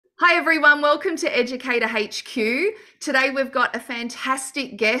Hi everyone, welcome to Educator HQ. Today we've got a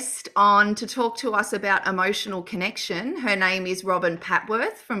fantastic guest on to talk to us about emotional connection. Her name is Robyn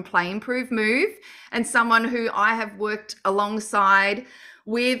Papworth from Play Improve Move, and someone who I have worked alongside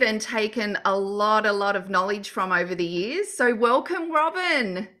with and taken a lot of knowledge from over the years. So welcome,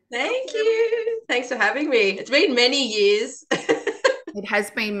 Robyn. Thank you. Thanks for having me. It's been many years. It has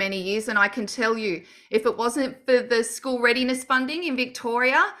been many years, and I can tell you, if it wasn't for the school readiness funding in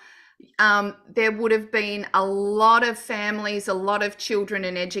Victoria, there would have been a lot of families, a lot of children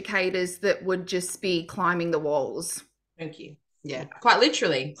and educators that would just be climbing the walls. Thank you. Yeah, quite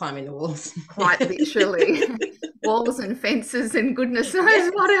literally climbing the walls. Quite literally. Walls and fences and goodness Yeah.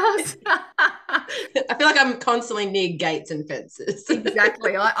 knows what else. I feel like I'm constantly near gates and fences.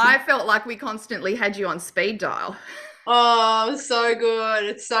 Exactly. I felt like we constantly had you on speed dial. Oh, so good.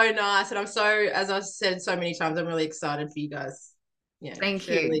 It's so nice. And as I've said so many times, I'm really excited for you guys. Yeah, Thank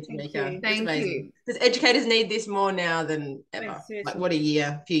share the you. lead to Thank Mika. you. It's Thank amazing. you. Because educators need this more now than ever. Yes, Like certainly.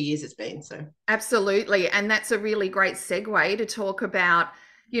 what few years it's been. So Absolutely. And that's a really great segue to talk about,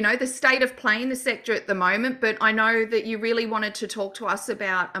 the state of play in the sector at the moment. But I know that you really wanted to talk to us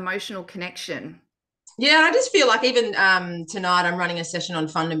about emotional connection. yeah, I just feel like even tonight I'm running a session on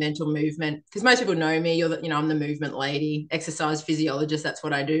fundamental movement because most people know me. I'm the movement lady, exercise physiologist. That's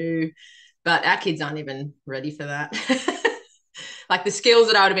what I do. But our kids aren't even ready for that. Like the skills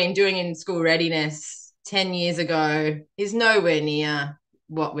that I would have been doing in school readiness 10 years ago is nowhere near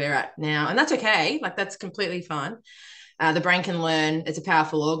what we're at now. And that's okay. Like that's completely fine. The brain can learn. It's a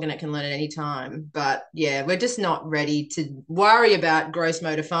powerful organ. It can learn at any time. But yeah, we're just not ready to worry about gross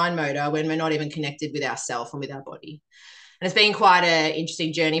motor, fine motor when we're not even connected with ourselves and with our body. And it's been quite an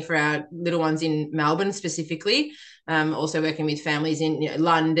interesting journey for our little ones in Melbourne specifically. Also working with families in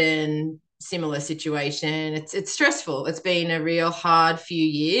London, similar situation. It's stressful. It's been a real hard few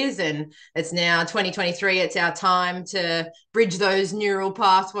years, and it's now 2023. It's our time to bridge those neural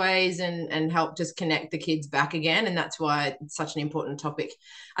pathways and help just connect the kids back again. And that's why it's such an important topic.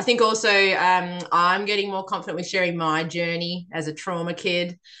 I think also I'm getting more confident with sharing my journey as a trauma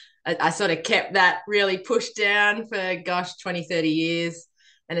kid. I sort of kept that really pushed down for, gosh, 20, 30 years.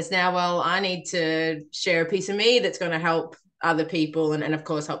 And it's now, well, I need to share a piece of me that's going to help other people and of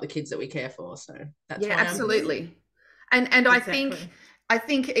course, help the kids that we care for. So that's Yeah, why I'm here. absolutely. And Exactly. I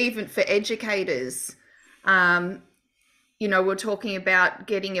think even for educators, um, we're talking about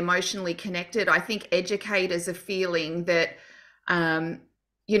getting emotionally connected. I think educators are feeling that,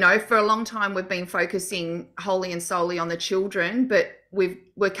 for a long time we've been focusing wholly and solely on the children, but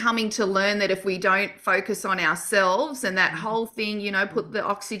we're coming to learn that if we don't focus on ourselves and that whole thing, put the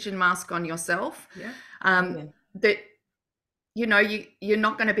oxygen mask on yourself, Yeah. um, Yeah. that you're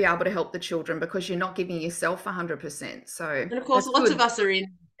not going to be able to help the children because you're not giving yourself 100%. So And of course, that's lots of good. us are in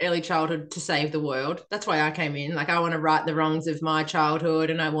early childhood to save the world. That's why I came in. Like, I want to right the wrongs of my childhood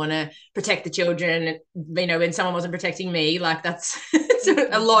and I want to protect the children. When someone wasn't protecting me, like, that's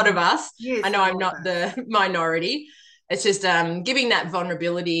a lot of us. I Yes, know a I'm lot of not us. the minority. It's just giving that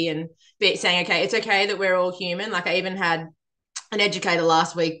vulnerability and saying, okay, it's okay that we're all human. Like, I even had an educator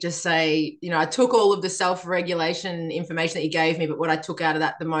last week just say, I took all of the self-regulation information that you gave me, but what I took out of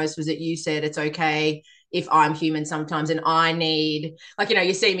that the most was that you said it's okay if I'm human sometimes and I need, like,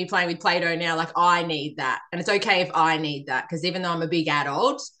 you see me playing with Play-Doh now, like I need that. And it's okay if I need that because even though I'm a big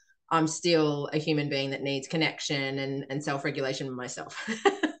adult, I'm still a human being that needs connection and self-regulation myself.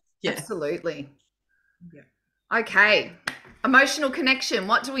 Yeah. Absolutely. Okay. Emotional connection.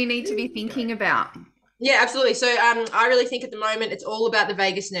 What do we need to be thinking about? Yeah, absolutely. So I really think at the moment it's all about the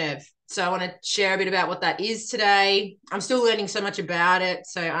vagus nerve. So I want to share a bit about what that is today. I'm still learning so much about it.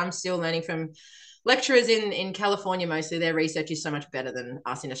 So I'm still learning from lecturers in California mostly. Their research is so much better than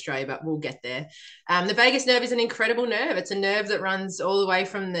us in Australia, but we'll get there. The vagus nerve is an incredible nerve. It's a nerve that runs all the way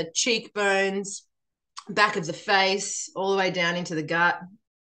from the cheekbones, back of the face, all the way down into the gut.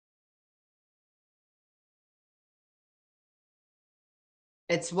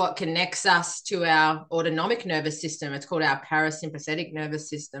 It's what connects us to our autonomic nervous system. It's called our parasympathetic nervous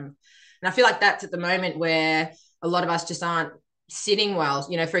system. And I feel like that's at the moment where a lot of us just aren't sitting well.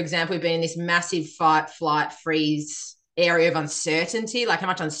 For example, we've been in this massive fight, flight, freeze area of uncertainty. Like, how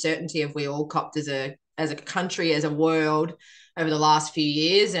much uncertainty have we all copped as a country, as a world over the last few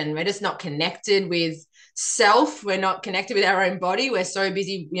years? And we're just not connected with self. We're not connected with our own body. We're so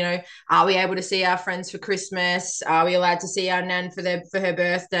busy, are we able to see our friends for Christmas? Are we allowed to see our nan for her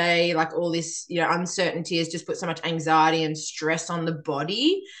birthday? Like, all this, uncertainty has just put so much anxiety and stress on the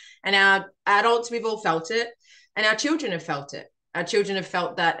body. And our adults, we've all felt it, and our children have felt it. Our children have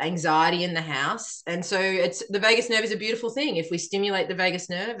felt that anxiety in the house. And so it's the vagus nerve is a beautiful thing. If we stimulate the vagus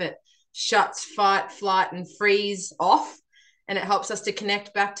nerve, it shuts fight, flight, and freeze off. And it helps us to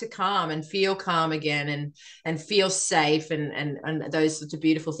connect back to calm and feel calm again and feel safe and those sorts of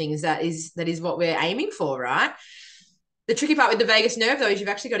beautiful things. That is what we're aiming for, right? The tricky part with the vagus nerve, though, is you've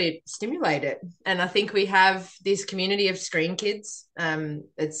actually got to stimulate it. And I think we have this community of screen kids.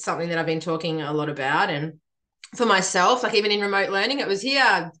 It's something that I've been talking a lot about. And for myself, like even in remote learning, it was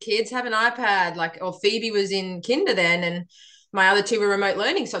here, kids have an iPad, like, or Phoebe was in kinder then, and my other two were remote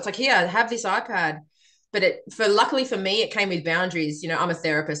learning. So it's like, here, have this iPad. But luckily for me, it came with boundaries. You know, I'm a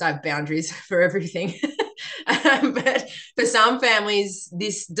therapist. I have boundaries for everything. But for some families,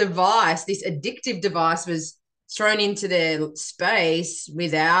 this addictive device was thrown into their space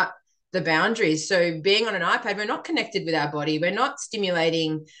without the boundaries. So being on an iPad, we're not connected with our body. We're not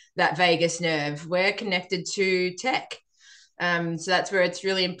stimulating that vagus nerve. We're connected to tech. So that's where it's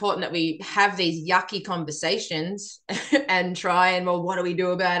really important that we have these yucky conversations and try and, well, what do we do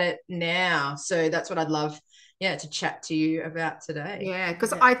about it now? So that's what I'd love, to chat to you about today. Yeah,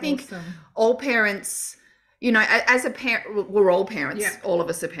 because I think all parents, you know, as a parent, we're all parents. Yeah. All of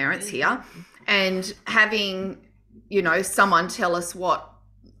us are parents here. And having, you know, someone tell us what,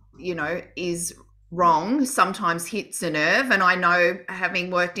 you know, is wrong sometimes hits a nerve. And I know, having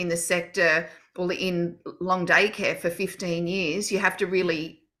worked in the sector, well, in long daycare for 15 years, you have to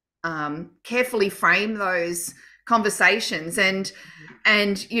really carefully frame those conversations. And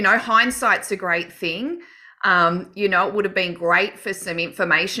you know, hindsight's a great thing. You know, it would have been great for some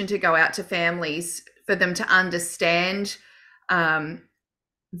information to go out to families for them to understand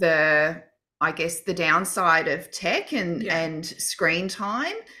the downside of tech and screen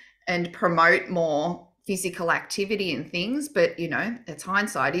time, and promote more physical activity and things. But, you know, it's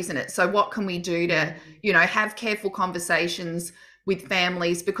hindsight, isn't it? So what can we do to, you know, have careful conversations with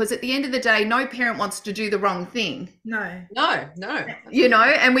families? Because at the end of the day, no parent wants to do the wrong thing. No. You know,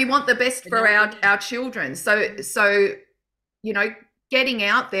 and we want the best for our children. So, you know, getting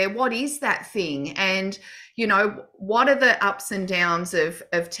out there, what is that thing? And, you know, what are the ups and downs of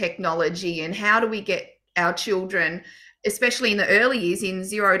technology, and how do we get our children, especially in the early years, in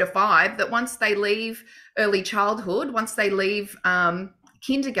 0 to 5, that once they leave early childhood, once they leave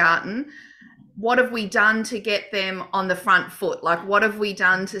kindergarten, what have we done to get them on the front foot? Like, what have we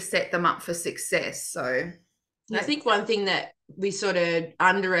done to set them up for success? So I think one thing that we sort of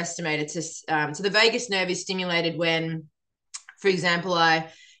underestimated, so the vagus nerve is stimulated when, for example,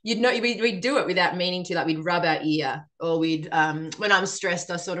 we'd do it without meaning to, like we'd rub our ear, or we'd, when I'm stressed,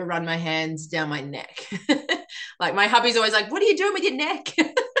 I sort of run my hands down my neck. Like my hubby's always like, what are you doing with your neck? And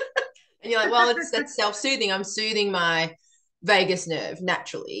you're like, well, that's self-soothing. I'm soothing my vagus nerve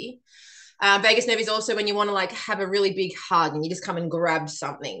naturally. Vagus nerve is also when you want to like have a really big hug and you just come and grab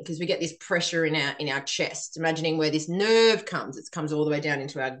something, because we get this pressure in our chest, imagining where this nerve comes. It comes all the way down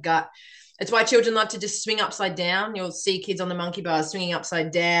into our gut. It's why children love to just swing upside down. You'll see kids on the monkey bars swinging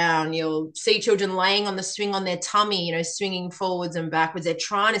upside down. You'll see children laying on the swing on their tummy, you know, swinging forwards and backwards. They're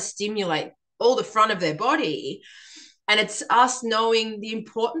trying to stimulate all the front of their body. And it's us knowing the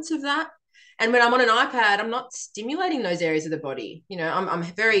importance of that. And when I'm on an iPad, I'm not stimulating those areas of the body. You know, I'm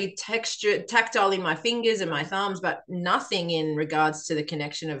very tactile in my fingers and my thumbs, but nothing in regards to the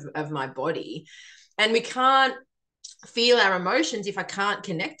connection of my body. And we can't feel our emotions if I can't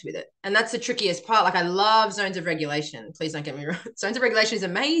connect with it. And that's the trickiest part. Like, I love zones of regulation. Please don't get me wrong. Zones of regulation is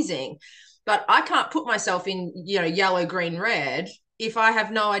amazing, but I can't put myself in, you know, yellow, green, red if I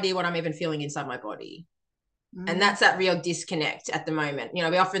have no idea what I'm even feeling inside my body. And that's that real disconnect at the moment. You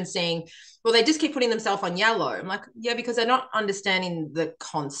know, we're often seeing, well, they just keep putting themselves on yellow. I'm like, yeah, because they're not understanding the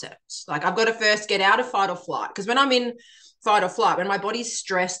concept. Like, I've got to first get out of fight or flight, because when I'm in fight or flight, when my body's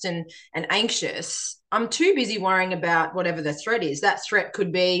stressed and anxious, I'm too busy worrying about whatever the threat is. That threat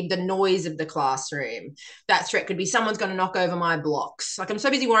could be the noise of the classroom. That threat could be someone's going to knock over my blocks. Like, I'm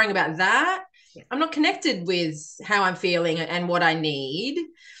so busy worrying about that. I'm not connected with how I'm feeling and what I need.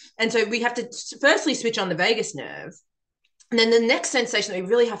 And so we have to firstly switch on the vagus nerve. And then the next sensation that we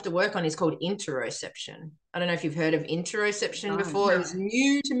really have to work on is called interoception. I don't know if you've heard of interoception before. No. It was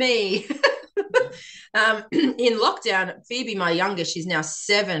new to me. In lockdown, Phoebe, my youngest, she's now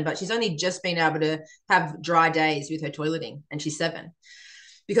 7, but she's only just been able to have dry days with her toileting, and she's 7.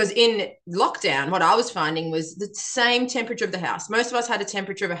 Because in lockdown, what I was finding was the same temperature of the house. Most of us had a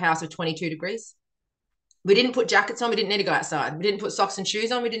temperature of a house of 22 degrees. We didn't put jackets on. We didn't need to go outside. We didn't put socks and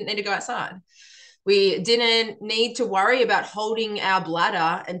shoes on. We didn't need to go outside. We didn't need to worry about holding our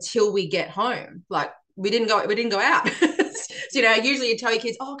bladder until we get home. Like, we didn't go out. Usually you tell your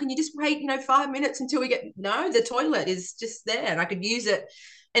kids, oh, can you just wait, 5 minutes until we get, no, the toilet is just there and I could use it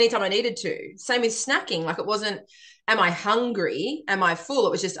anytime I needed to. Same with snacking. Like, it wasn't, am I hungry? Am I full?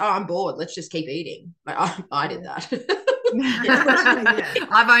 It was just, oh, I'm bored. Let's just keep eating. Like, I did that.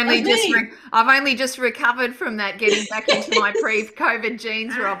 I've only just recovered from that, getting back into my pre-COVID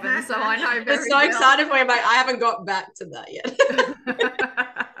jeans, Robyn. So I know very I'm so excited for you. Like, I haven't got back to that yet.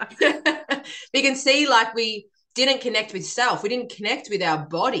 You can see, like, we didn't connect with self. We didn't connect with our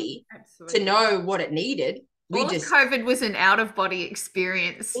body to know what it needed. COVID was an out-of-body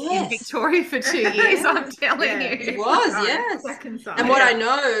experience in Victoria for 2 years, I'm telling you. It was, yes. And what I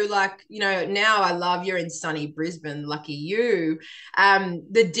know, like, now I love, you're in sunny Brisbane, lucky you.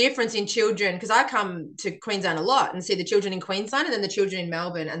 The difference in children, because I come to Queensland a lot and see the children in Queensland and then the children in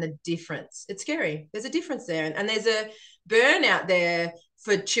Melbourne, and the difference. It's scary. There's a difference there. And there's a burnout there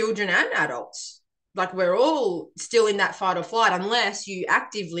for children and adults. Like, we're all still in that fight or flight unless you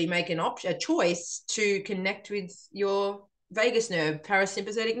actively make a choice to connect with your vagus nerve,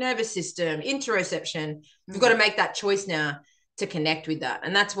 parasympathetic nervous system, interoception. You've got to make that choice now to connect with that.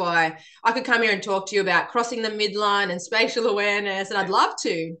 And that's why I could come here and talk to you about crossing the midline and spatial awareness, and I'd love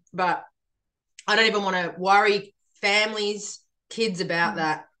to, but I don't even want to worry families, kids about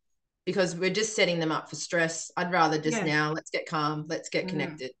that, because we're just setting them up for stress. I'd rather just now, let's get calm, let's get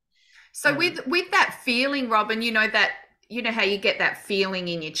connected. So with that feeling, Robyn, how you get that feeling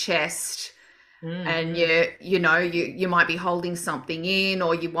in your chest, and you might be holding something in,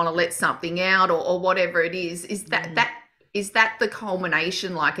 or you want to let something out, or whatever it is. Is that the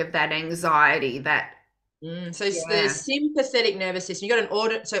culmination, like, of that anxiety? The sympathetic nervous system. You got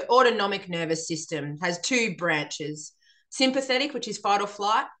autonomic nervous system has two branches: sympathetic, which is fight or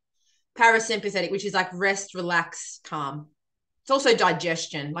flight; parasympathetic, which is like rest, relax, calm. It's also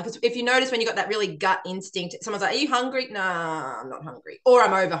digestion. Like, if you notice when you got that really gut instinct, someone's like, are you hungry? Nah, I'm not hungry. Or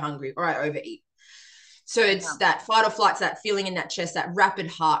I'm over hungry, or I overeat. So it's that fight or flight's that feeling in that chest, that rapid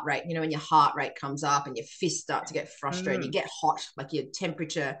heart rate, when your heart rate comes up and your fists start to get frustrated, you get hot, like your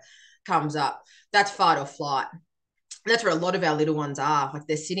temperature comes up. That's fight or flight. And that's where a lot of our little ones are. Like,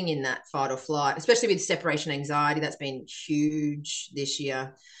 they're sitting in that fight or flight, especially with separation anxiety. That's been huge this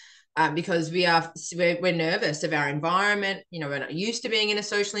year. Because we're nervous of our environment. We're not used to being in a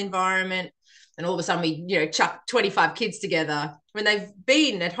social environment, and all of a sudden we chuck 25 kids together when they've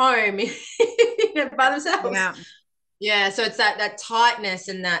been at home by themselves. So it's that tightness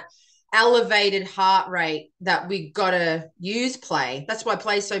and that elevated heart rate that we gotta use play. That's why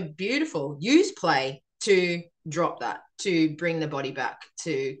play is so beautiful. Use play to drop that, to bring the body back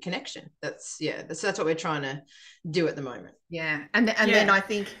to connection. That's what we're trying to do at the moment. And then I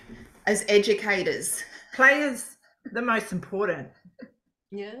think, as educators, play is the most important.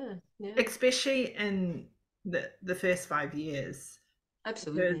 Especially in the first 5 years.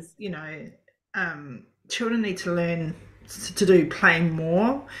 Absolutely. Because children need to learn to do play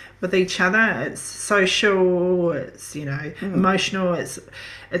more with each other. It's social, it's emotional,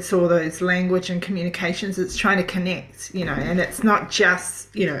 it's all those language and communications. It's trying to connect, and it's not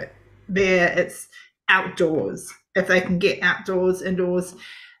just there, it's outdoors. If they can get outdoors, indoors,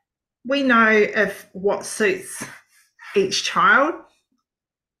 we know what suits each child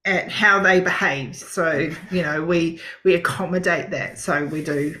and how they behave. So we accommodate that. So we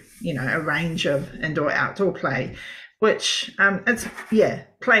do a range of indoor outdoor play, which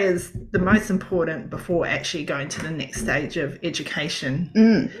play is the most important before actually going to the next stage of education.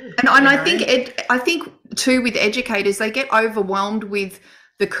 And I think too, with educators, they get overwhelmed with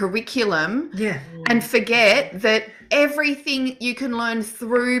the curriculum and forget that everything you can learn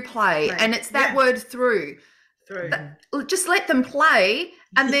through play. And it's that word through. Just let them play,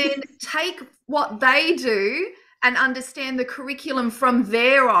 and then take what they do and understand the curriculum from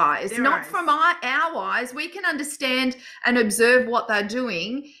their eyes, not from our eyes. We can understand and observe what they're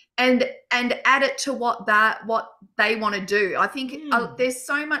doing and add it to what they want to do. I think there's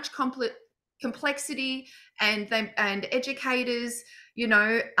so much complexity, and educators,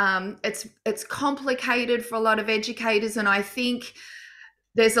 it's complicated for a lot of educators, and I think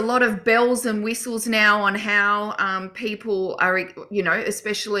there's a lot of bells and whistles now on how people are,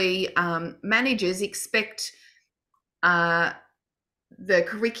 especially managers expect the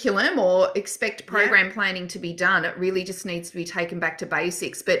curriculum or expect program planning to be done. It really just needs to be taken back to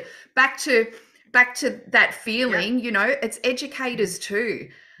basics. But back to that feeling, it's educators too.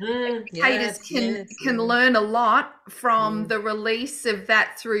 Educators can learn a lot from the release of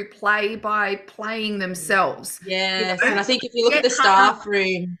that through play by playing themselves. And I think if you look at the staff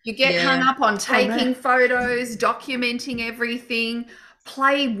room, you get hung up on taking photos, documenting everything.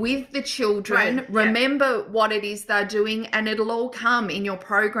 play with the children, Right, yeah. remember what it is they're doing, and it'll all come in your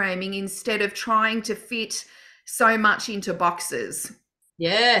programming instead of trying to fit so much into boxes.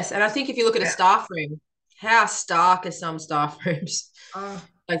 Yes. And I think if you look at a staff room, how stark are some staff rooms? Oh,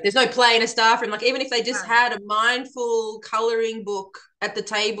 Like there's no play in a staff room. Like even if they just no. had a mindful coloring book at the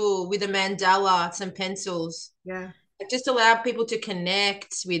table with a mandala, some pencils, Yeah. it just allowed people to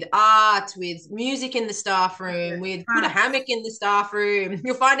connect with art, with music in the staff room, Yeah. with put a hammock in the staff room.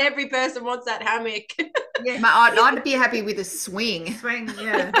 You'll find every person wants that hammock. Yes. I'd be happy with a swing. Swing,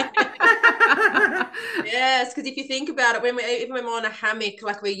 yeah. Yes, because if you think about it, even when we're on a hammock,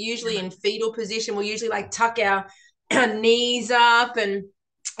 like we're usually in fetal position, we'll usually like tuck our knees up, and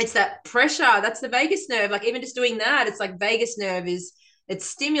it's that pressure. That's the vagus nerve. Like even just doing that, it's like vagus nerve it's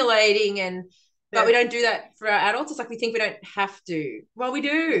stimulating, and but we don't do that for our adults. It's like we think we don't have to. Well, we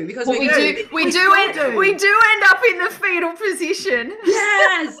do because Well, we do end up in the fetal position.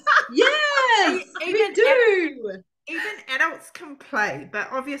 Yes, yes, we do. Even adults can play, but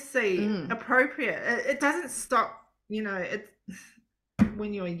obviously appropriate. It doesn't stop, it's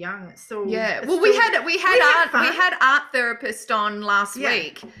when you're young. It's still we had art therapist on last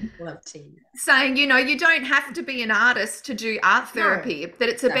week saying, you don't have to be an artist to do art therapy, that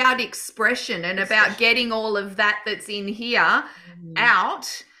it's about expression and about getting all of that's in here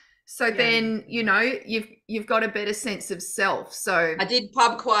out. So then, you've got a better sense of self. So I did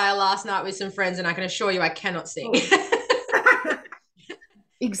pub choir last night with some friends, and I can assure you I cannot sing.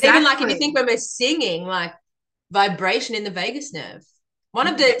 Exactly. Even like if you think when we're singing, like vibration in the vagus nerve. One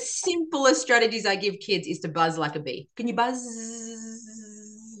of the simplest strategies I give kids is to buzz like a bee. Can you buzz?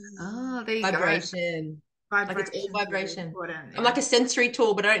 Oh, there you vibration. go. Like it's all vibration. Yeah. I'm like a sensory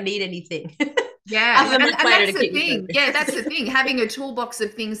tool, but I don't need anything. Yeah, and that's the thing. Yeah, that's the thing. Having a toolbox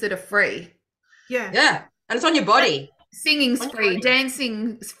of things that are free. Yeah. Yeah, and it's on your body. Singing's free,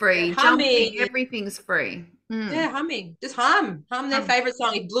 dancing's free, jumping, everything's free. Yeah, humming. Just hum their favorite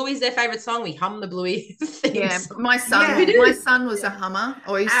song. If Bluey's their favorite song, we hum the Bluey theme song. My son was a hummer,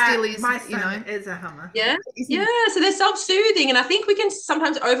 or he still is. My son is a hummer. Yeah, so they're self-soothing, and I think we can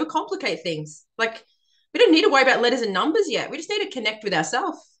sometimes overcomplicate things. Like we don't need to worry about letters and numbers yet. We just need to connect with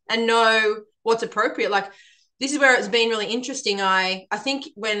ourselves and know what's appropriate. Like this is where it's been really interesting. I think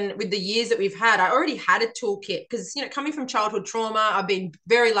with the years that we've had, I already had a toolkit because, coming from childhood trauma, I've been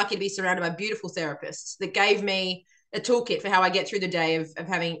very lucky to be surrounded by beautiful therapists that gave me a toolkit for how I get through the day of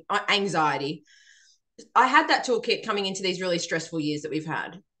having anxiety. I had that toolkit coming into these really stressful years that we've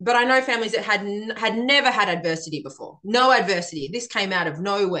had. But I know families that had never had adversity before. No adversity. This came out of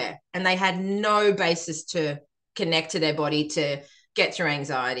nowhere, and they had no basis to connect to their body, to get through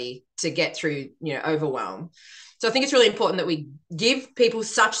anxiety, to get through, overwhelm. So I think it's really important that we give people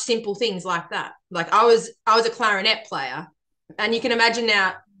such simple things like that. Like I was a clarinet player, and you can imagine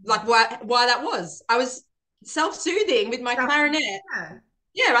now, like why that was. I was self-soothing with my clarinet.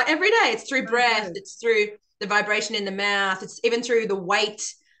 Yeah, right. Every day. It's through breath. It's through the vibration in the mouth. It's even through the weight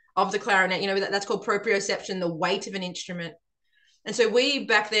of the clarinet. That's called proprioception, the weight of an instrument. And so we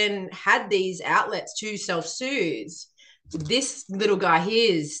back then had these outlets to self-soothe. This little guy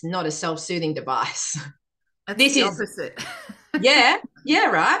here is not a self-soothing device. This is the opposite. yeah,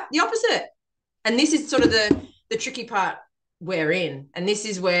 right. The opposite. And this is sort of the tricky part we're in. And this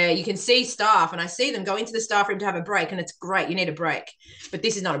is where you can see staff, and I see them go into the staff room to have a break, and it's great. You need a break. But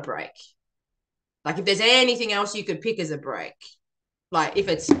this is not a break. Like if there's anything else you could pick as a break, like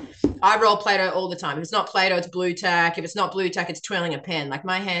I roll Play-Doh all the time. If it's not Play-Doh, it's blue tack. If it's not blue tack, it's twirling a pen. Like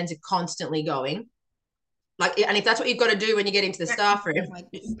my hands are constantly going. Like, and if that's what you've got to do when you get into the staff room,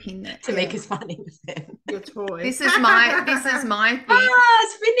 to make us funny with them. Your toy. This is my thing.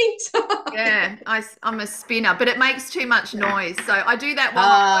 Spinning toy. Yeah, I'm a spinner, but it makes too much noise, so I do that while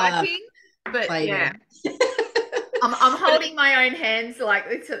I'm working. But I'm holding my own hands like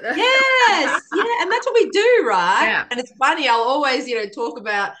this. Yes, and that's what we do, right? Yeah. And it's funny. I'll always, talk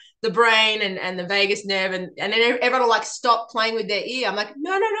about the brain and the vagus nerve, and then everyone will like stop playing with their ear. I'm like,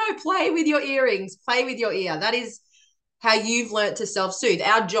 no, play with your earrings, play with your ear. That is how you've learnt to self-soothe.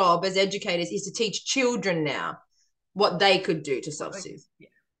 Our job as educators is to teach children now what they could do to self-soothe.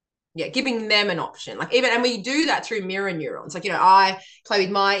 Yeah, giving them an option. And we do that through mirror neurons. Like, I play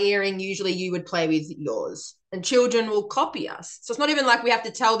with my earring, usually you would play with yours. And children will copy us. So it's not even like we have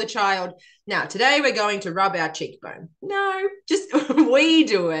to tell the child, now, today we're going to rub our cheekbone. No, just we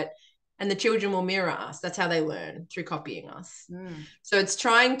do it. And the children will mirror us. That's how they learn, through copying us. So it's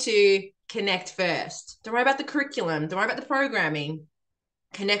trying to connect first. Don't worry about the curriculum. Don't worry about the programming.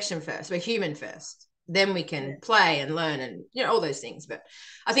 Connection first. We're human first. Then we can play and learn and, all those things. But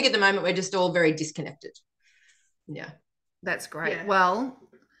I think at the moment we're just all very disconnected. Yeah. That's great. Yeah. Well,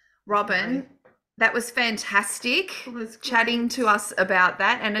 Robyn, that was fantastic chatting to us about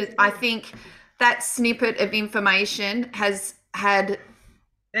that. And I think that snippet of information has had.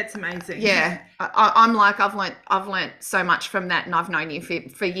 That's amazing. Yeah, I'm like I've learnt so much from that, and I've known you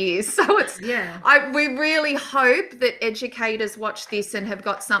for years. So it's we really hope that educators watch this and have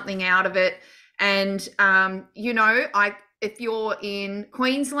got something out of it. And you know, if you're in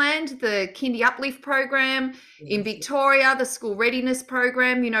Queensland, the Kindy Uplift program, in Victoria, the School Readiness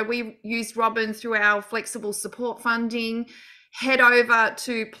program, you know, we used Robyn through our flexible support funding. Head over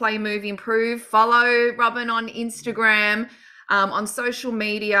to Play, Move, Improve. Follow Robyn on Instagram, on social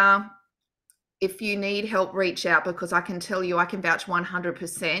media. If you need help, reach out, because I can tell you I can vouch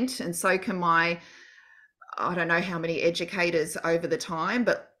 100%, and so can I don't know how many educators over the time,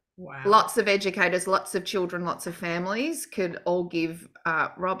 but lots of educators, lots of children, lots of families could all give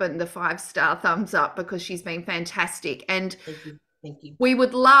Robyn the 5-star thumbs up, because she's been fantastic. And Thank you. We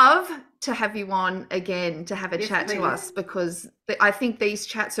would love to have you on again to have a chat to us, because I think these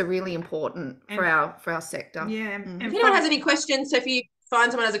chats are really important for our sector. Yeah. If anyone has any questions, so if you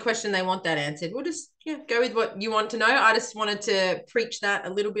find someone has a question they want that answered, we'll just go with what you want to know. I just wanted to preach that a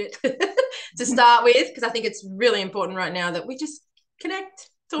little bit to start with, because I think it's really important right now that we just connect.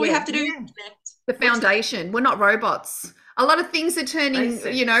 That's all we have to do. Connect. The foundation. We're not robots. A lot of things are turning,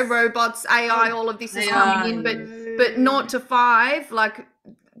 you know, robots, AI, all of this is coming in, but 0 to 5, like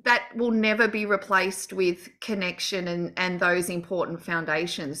that will never be replaced with connection and those important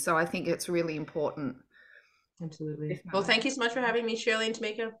foundations. So I think it's really important. Absolutely. Definitely. Well, thank you so much for having me, Shirley and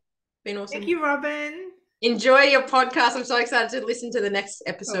Tamika. Been awesome. Thank you, Robyn. Enjoy your podcast. I'm so excited to listen to the next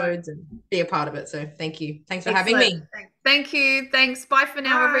episodes and be a part of it. So thank you. Thanks for having me. Thank you. Thanks. Bye for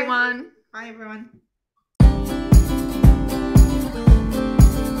now, everyone. Bye, everyone.